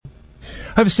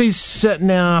Overseas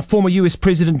now, former US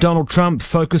President Donald Trump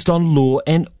focused on law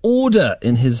and order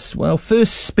in his,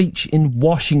 first speech in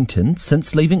Washington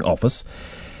since leaving office.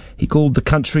 He called the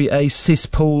country a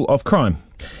cesspool of crime.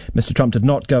 Mr. Trump did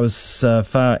not go as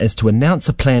far as to announce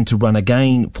a plan to run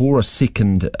again for a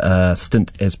second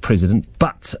stint as president,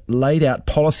 but laid out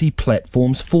policy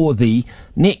platforms for the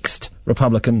next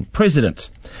Republican president.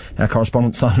 Our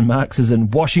correspondent Simon Marks is in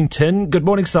Washington. Good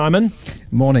morning, Simon.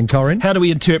 Morning, Corin. How do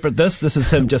we interpret this? This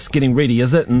is him just getting ready,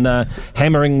 is it? And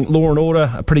hammering law and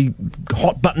order, a pretty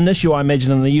hot button issue, I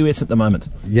imagine, in the US at the moment.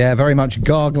 Yeah, very much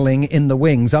gargling in the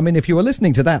wings. I mean, if you were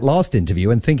listening to that last interview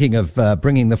and thinking of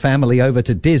bringing the family over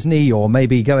to Disney or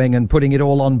maybe going and putting it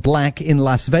all on black in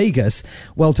Las Vegas,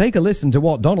 well, take a listen to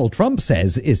what Donald Trump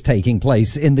says is taking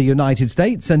place in the United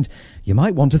States, and you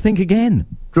might want to think again.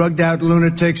 Drugged out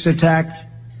lunatics attacked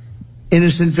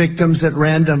innocent victims at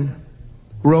random.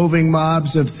 Roving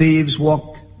mobs of thieves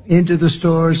walk into the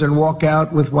stores and walk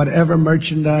out with whatever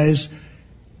merchandise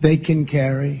they can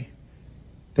carry.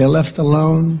 They're left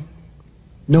alone.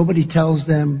 Nobody tells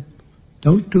them,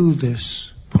 don't do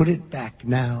this. Put it back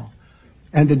now.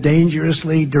 And the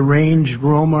dangerously deranged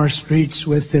roam our streets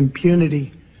with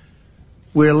impunity.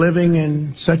 We're living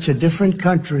in such a different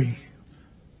country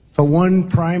for one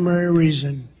primary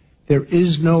reason. There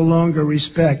is no longer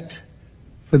respect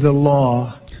for the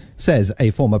law. Says a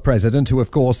former president who,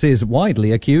 of course, is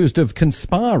widely accused of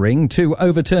conspiring to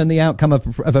overturn the outcome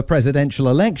of a presidential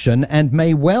election and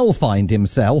may well find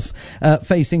himself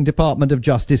facing Department of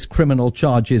Justice criminal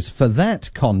charges for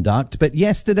that conduct. But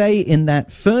yesterday, in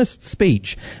that first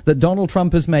speech that Donald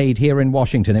Trump has made here in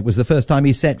Washington, it was the first time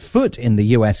he set foot in the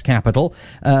U.S. Capitol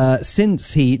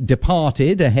since he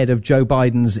departed ahead of Joe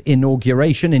Biden's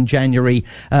inauguration in January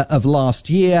of last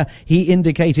year. He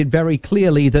indicated very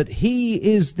clearly that he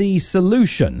is the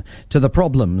solution to the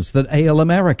problems that ail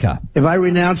America. If I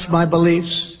renounced my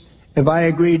beliefs, if I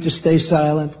agreed to stay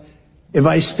silent, if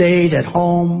I stayed at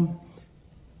home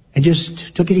and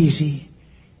just took it easy,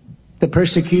 the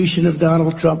persecution of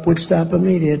Donald Trump would stop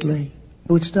immediately.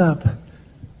 It would stop.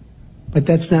 But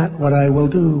that's not what I will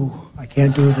do. I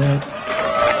can't do that.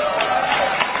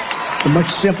 A much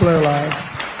simpler life.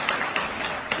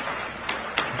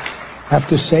 Have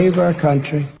to save our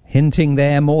country. Hinting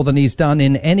there more than he's done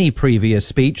in any previous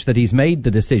speech that he's made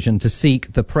the decision to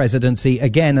seek the presidency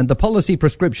again. And the policy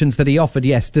prescriptions that he offered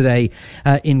yesterday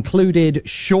included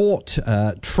short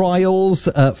trials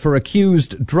for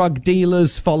accused drug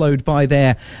dealers, followed by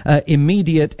their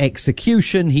immediate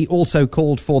execution. He also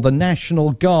called for the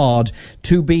National Guard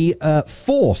to be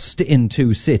forced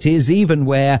into cities, even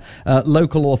where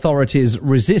local authorities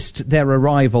resist their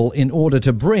arrival, in order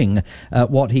to bring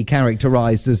what he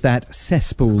characterized as that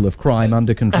cesspool of crime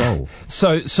under control.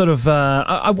 So,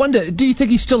 I wonder, do you think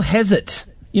he still has it?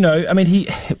 You know, I mean, he,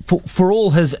 for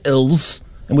all his ills,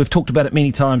 and we've talked about it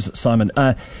many times, Simon,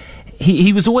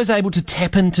 he was always able to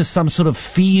tap into some sort of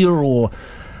fear or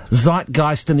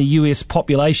zeitgeist in the US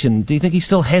population. Do you think he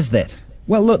still has that?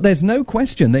 Well, look, there's no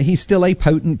question that he's still a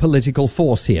potent political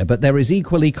force here, but there is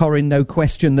equally, Corin, no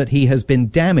question that he has been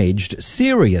damaged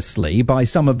seriously by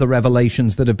some of the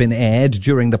revelations that have been aired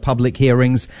during the public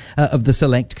hearings of the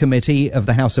Select Committee of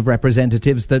the House of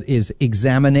Representatives that is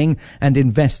examining and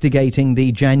investigating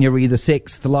the January the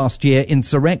 6th last year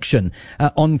insurrection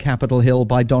on Capitol Hill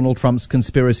by Donald Trump's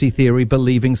conspiracy theory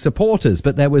believing supporters.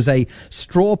 But there was a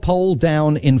straw poll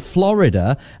down in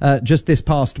Florida just this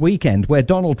past weekend where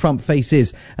Donald Trump faces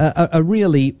a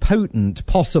really potent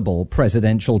possible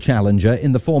presidential challenger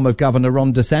in the form of Governor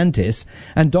Ron DeSantis,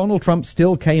 and Donald Trump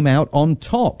still came out on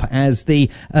top as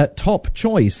the top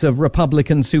choice of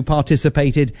Republicans who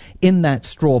participated in that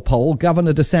straw poll.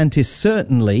 Governor DeSantis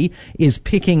certainly is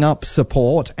picking up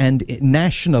support, and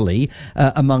nationally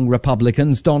among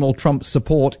Republicans, Donald Trump's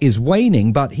support is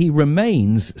waning, but he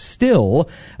remains still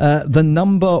the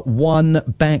number one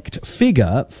backed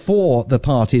figure for the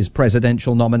party's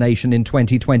presidential nomination in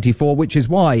 2024, which is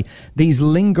why these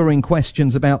lingering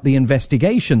questions about the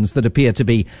investigations that appear to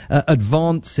be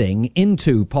advancing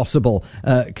into possible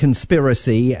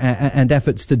conspiracy and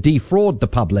efforts to defraud the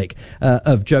public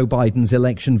of Joe Biden's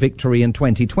election victory in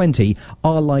 2020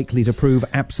 are likely to prove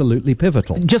absolutely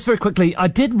pivotal. Just very quickly, I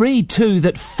did read too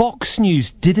that Fox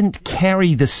News didn't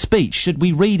carry the speech. Should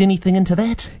we read anything into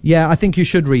that? Yeah, I think you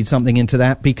should read something into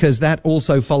that, because that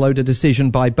also followed a decision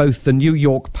by both the New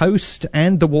York Post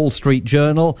and the Wall Street Street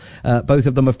Journal, both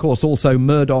of them, of course, also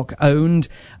Murdoch-owned,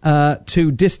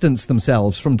 to distance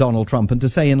themselves from Donald Trump and to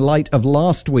say in light of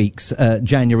last week's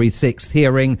January 6th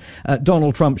hearing,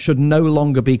 Donald Trump should no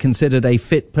longer be considered a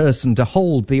fit person to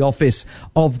hold the office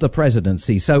of the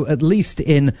presidency. So at least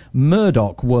in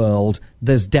Murdoch world,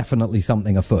 there's definitely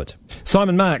something afoot.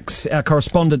 Simon Marks, our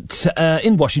correspondent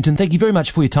in Washington, thank you very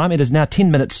much for your time. It is now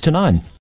 10 minutes to 9.